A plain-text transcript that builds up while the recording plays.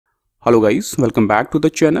Hello guys, welcome back to the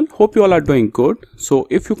channel. Hope you all are doing good. So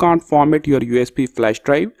if you can't format your USB flash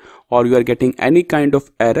drive or you are getting any kind of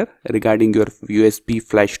error regarding your USB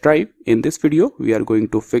flash drive, in this video we are going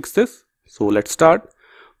to fix this. So let's start.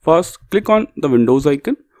 First, click on the Windows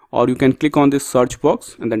icon, or you can click on this search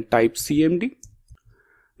box and then type CMD.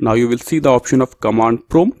 Now you will see the option of command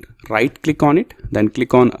prompt. Right click on it, then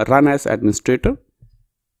click on run as administrator.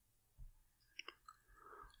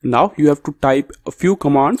 Now you have to type a few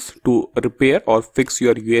commands to repair or fix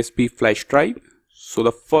your USB flash drive. So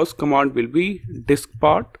the first command will be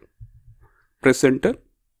diskpart, press enter.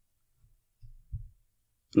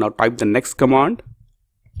 Now type the next command,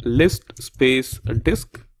 list space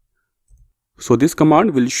disk. So this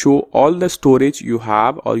command will show all the storage you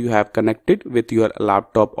have or you have connected with your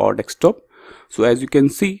laptop or desktop. So as you can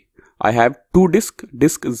see, I have two disks.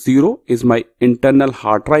 Disk 0 is my internal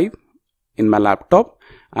hard drive in my laptop,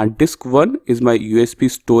 and disk 1 is my USB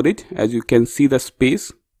storage. As you can see the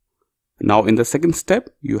space. Now in the second step,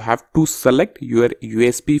 you have to select your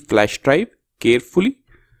USB flash drive carefully.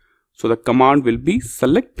 So the command will be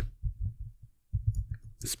select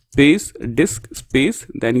space disk space,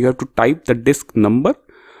 then you have to type the disk number.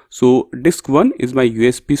 So disk 1 is my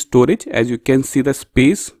USB storage. As you can see the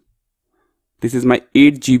space, this is my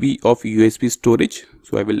 8 GB of USB storage.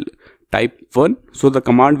 So I will type 1. So the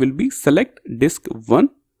command will be select disk 1.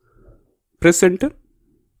 Press enter.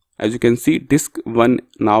 As you can see, disk 1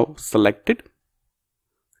 now selected.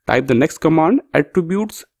 Type the next command,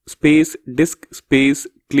 attributes space disk space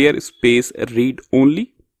clear space read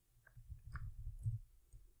only.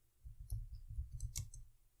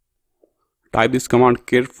 Type this command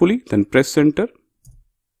carefully, then press enter.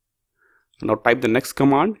 Now type the next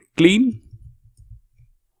command, clean.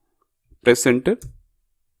 Press enter.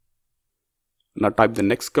 Now type the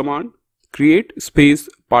next command, create space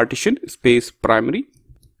partition space primary.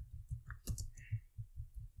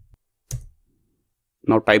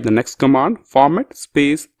 Now type the next command, format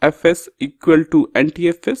space fs equal to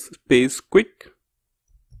ntfs space quick.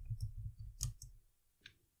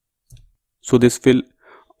 So this will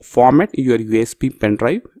format your USB pen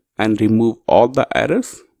drive and remove all the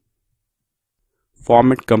errors.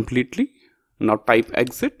 Format completely. Now type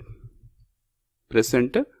exit. Press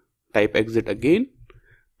enter. Type exit again.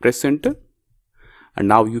 Press enter. And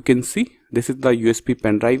now you can see this is the USB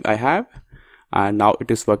pen drive I have, and now it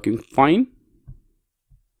is working fine.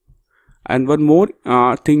 And one more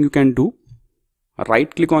thing you can do,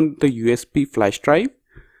 right click on the USB flash drive,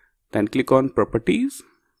 then click on properties,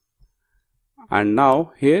 and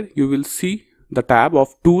now here you will see the tab of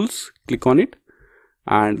tools. Click on it,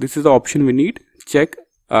 and this is the option we need, check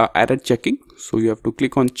error checking. So you have to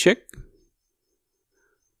click on check.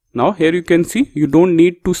 Now here you can see you don't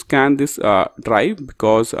need to scan this drive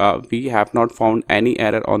because we have not found any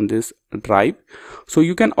error on this drive. So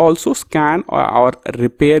you can also scan or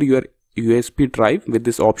repair your USB drive with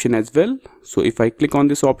this option as well. So if I click on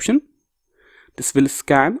this option, this will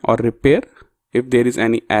scan or repair if there is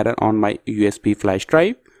any error on my USB flash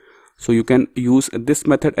drive. So you can use this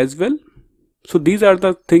method as well. So these are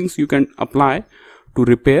the things you can apply to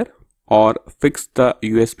repair or fix the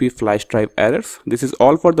USB flash drive errors. This is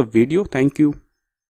all for the video. Thank you.